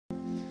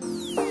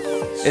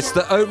It's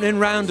the opening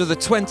round of the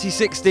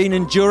 2016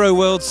 Enduro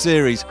World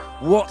Series.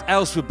 What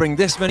else would bring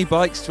this many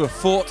bikes to a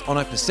fort on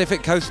a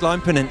Pacific coastline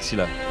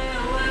peninsula?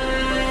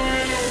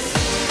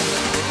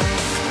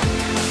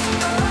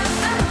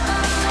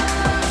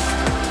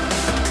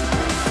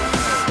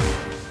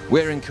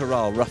 We're in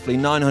Corral, roughly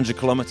 900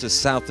 kilometers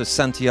south of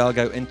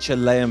Santiago in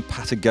Chilean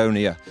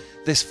Patagonia.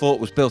 This fort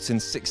was built in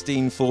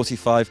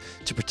 1645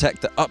 to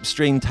protect the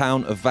upstream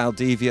town of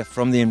Valdivia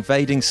from the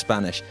invading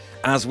Spanish,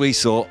 as we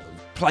saw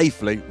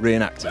playfully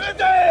reenacted.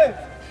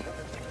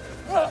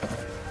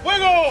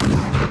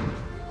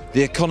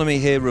 The economy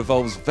here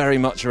revolves very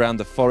much around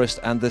the forest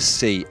and the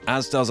sea.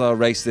 As does our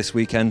race this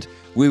weekend,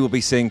 we will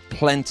be seeing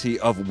plenty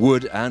of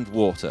wood and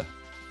water.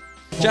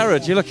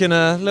 Jared, you're looking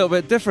a little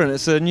bit different.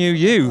 It's a new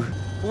you.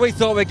 We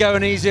thought we'd go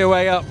an easier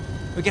way up.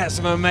 We get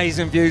some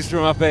amazing views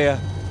from up here.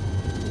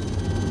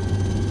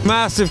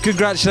 Massive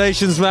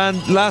congratulations,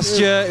 man. Last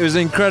year it was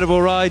an incredible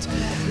ride.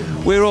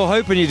 We were all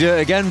hoping you'd do it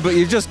again, but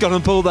you've just gone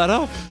and pulled that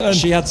off.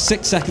 She had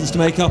 6 seconds to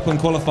make up on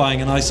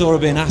qualifying, and I saw her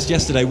being asked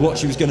yesterday what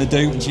she was going to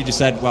do, and she just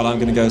said, well, I'm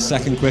going to go a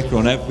second quicker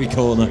on every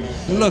corner.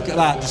 Look at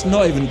that, just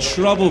not even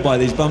troubled by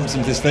these bumps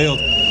into this field.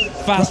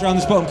 Fast around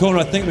this bottom corner,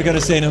 I think we're going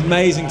to see an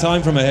amazing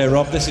time from her here,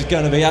 Rob. This is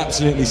going to be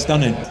absolutely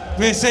stunning.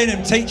 We're seeing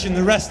him teaching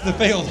the rest of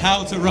the field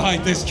how to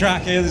ride this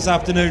track here this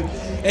afternoon.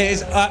 It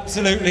is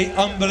absolutely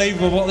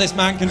unbelievable what this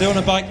man can do on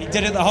a bike. He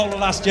did it the whole of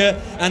last year,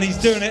 and he's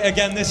doing it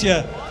again this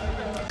year.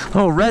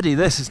 Already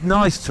this is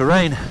nice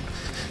terrain,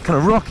 kind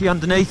of rocky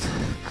underneath,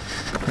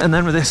 and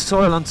then with this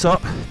soil on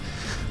top.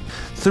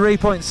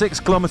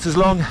 3.6 kilometers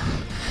long,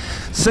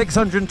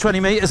 620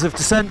 meters of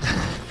descent.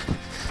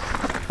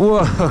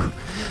 Whoa,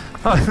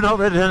 I've not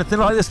ridden anything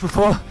like this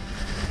before.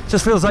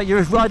 Just feels like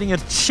you're riding a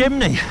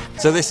chimney.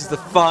 So this is the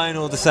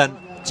final descent.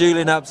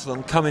 Julian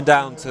Absalom coming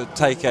down to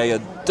take a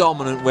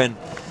dominant win.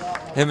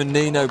 Him and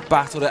Nino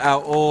battled it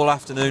out all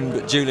afternoon,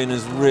 but Julian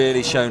has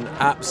really shown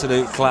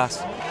absolute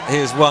class. He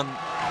has won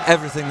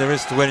everything there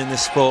is to win in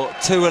this sport.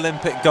 2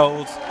 Olympic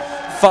golds,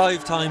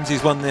 5 times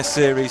he's won this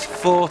series,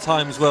 4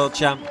 times world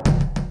champ.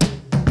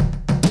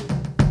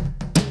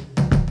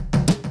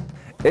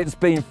 It's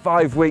been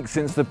 5 weeks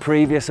since the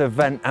previous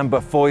event, and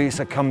before you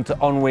succumb to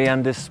ennui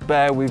and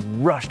despair, we've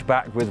rushed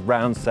back with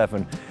round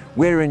 7.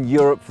 We're in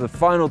Europe for the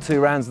final 2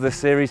 rounds of this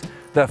series,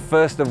 the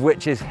first of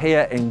which is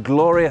here in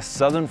glorious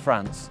southern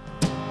France.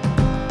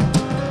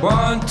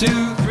 1,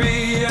 2,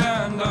 3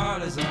 and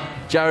all is on.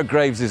 Jared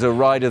Graves is a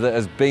rider that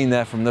has been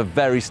there from the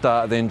very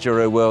start of the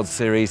Enduro World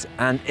Series,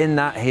 and in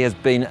that he has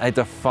been a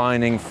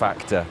defining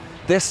factor.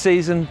 This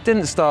season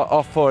didn't start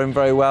off for him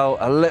very well,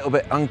 a little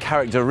bit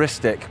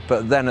uncharacteristic,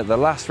 but then at the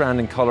last round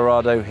in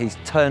Colorado he's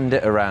turned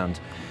it around.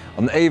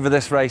 On the eve of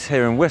this race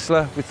here in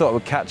Whistler, we thought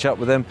we'd catch up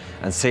with him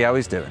and see how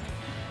he's doing.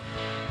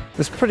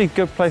 It's a pretty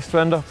good place to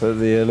end up at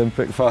the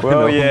Olympic final.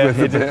 Well, yeah,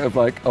 with a bit of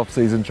like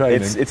off-season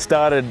training. It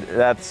started,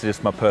 that's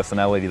just my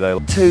personality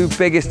though. 2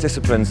 biggest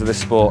disciplines of this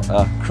sport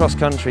are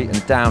cross-country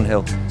and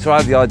downhill. So I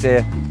have the idea,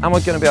 am I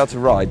going to be able to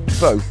ride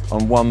both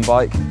on one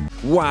bike?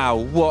 Wow,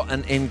 what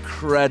an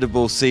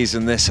incredible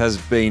season this has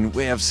been.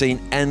 We have seen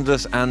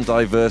endless and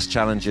diverse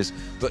challenges,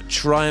 but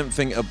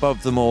triumphing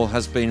above them all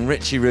has been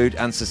Richie Rude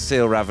and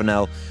Cecile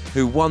Ravenel,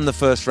 who won the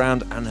first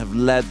round and have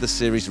led the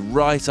series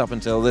right up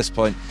until this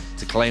point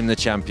to claim the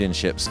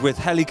championships. With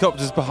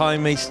helicopters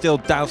behind me still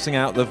dousing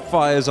out the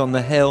fires on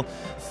the hill,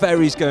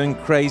 ferries going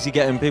crazy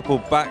getting people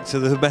back to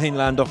the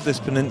mainland off this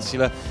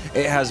peninsula,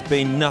 it has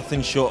been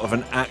nothing short of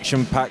an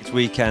action-packed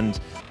weekend.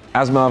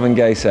 As Marvin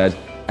Gaye said,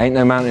 ain't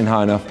no mountain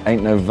high enough,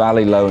 ain't no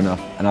valley low enough,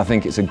 and I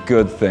think it's a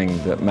good thing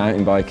that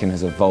mountain biking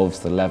has evolved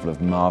to the level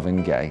of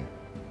Marvin Gaye.